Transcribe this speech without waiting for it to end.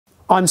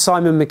I'm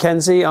Simon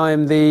McKenzie. I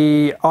am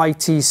the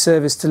IT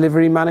Service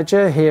Delivery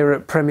Manager here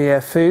at Premier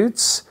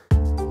Foods.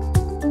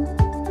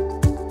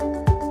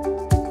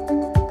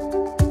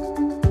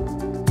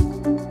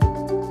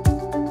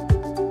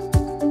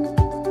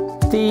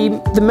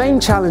 The main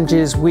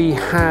challenges we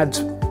had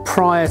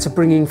prior to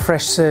bringing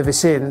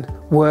Freshservice in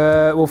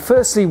were, well,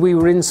 firstly, we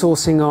were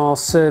insourcing our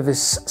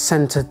service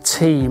centre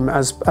team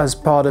as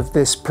part of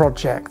this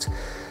project.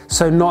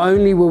 So not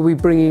only were we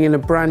bringing in a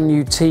brand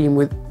new team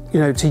with,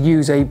 to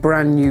use a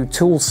brand new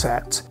tool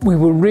set, we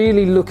were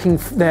really looking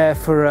there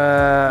for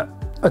a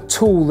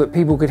tool that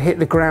people could hit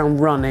the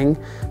ground running.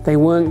 They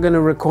weren't going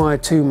to require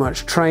too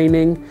much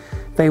training.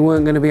 They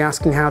weren't going to be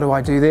asking, how do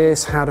I do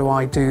this? How do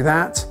I do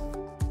that?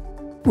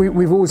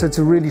 We've always had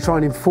to really try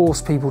and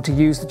enforce people to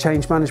use the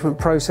change management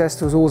process.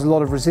 There was always a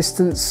lot of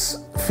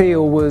resistance.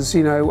 Feel was,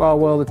 oh,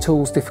 well, the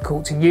tool's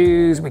difficult to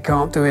use. We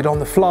can't do it on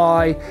the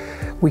fly.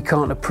 We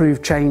can't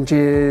approve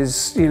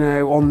changes,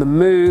 on the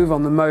move,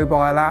 on the mobile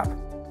app.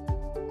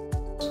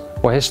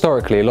 Well,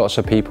 historically, lots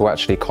of people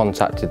actually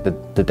contacted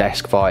the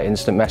desk via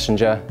instant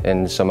messenger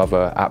in some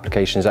other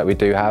applications that we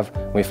do have.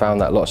 We found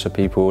that lots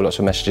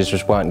of messages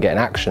just weren't getting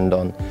actioned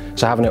on.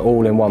 So having it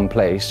all in one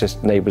place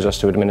just enables us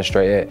to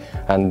administrate it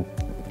and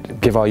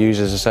give our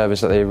users a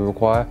service that they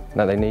require,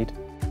 that they need.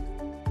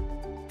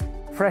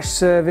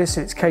 Freshservice,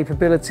 its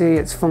capability,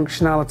 its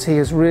functionality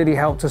has really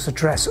helped us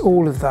address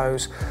all of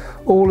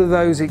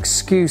those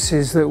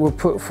excuses that were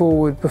put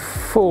forward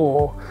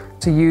before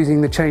to using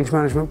the change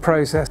management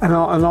process. And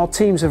our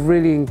teams have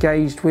really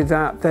engaged with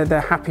that. They're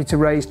happy to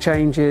raise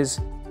changes.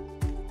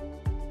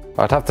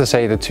 I'd have to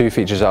say the two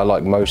features that I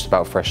like most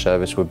about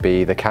Freshservice would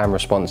be the CAN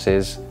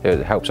responses.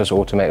 It helps us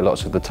automate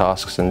lots of the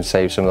tasks and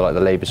save some of the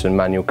laboursome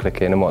manual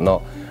clicking and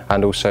whatnot,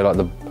 and also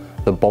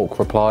the bulk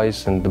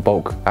replies and the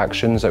bulk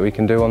actions that we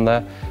can do on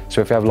there.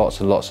 So if we have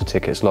lots and lots of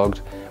tickets logged,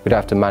 we don't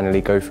have to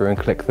manually go through and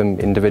click them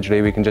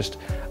individually. We can just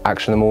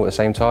action them all at the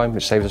same time,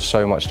 which saves us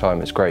so much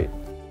time. It's great.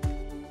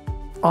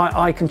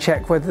 I can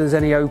check whether there's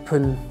any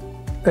open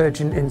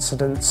urgent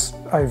incidents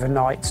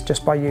overnight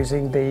just by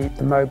using the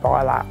mobile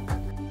app.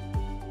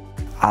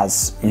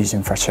 As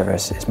using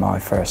Freshservice is my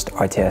first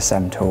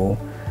ITSM tool,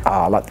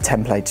 I like the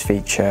templates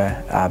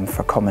feature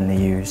for commonly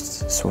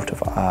used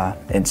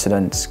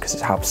incidents, because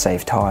it helps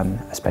save time,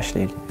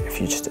 especially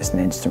if it's an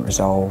instant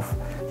resolve.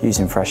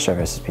 Using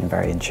Freshservice has been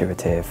very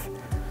intuitive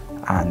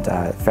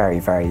and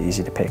very, very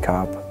easy to pick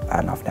up,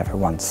 and I've never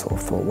once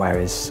thought, where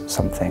is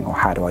something or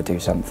how do I do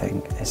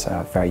something? It's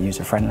very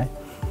user-friendly.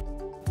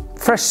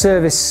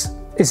 Freshservice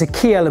is a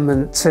key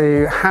element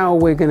to how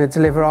we're going to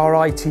deliver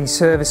our IT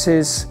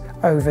services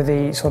over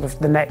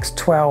the next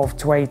 12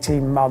 to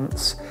 18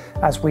 months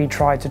as we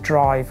try to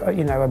drive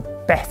a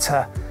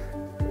better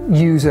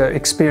user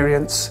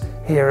experience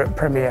here at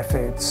Premier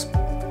Foods.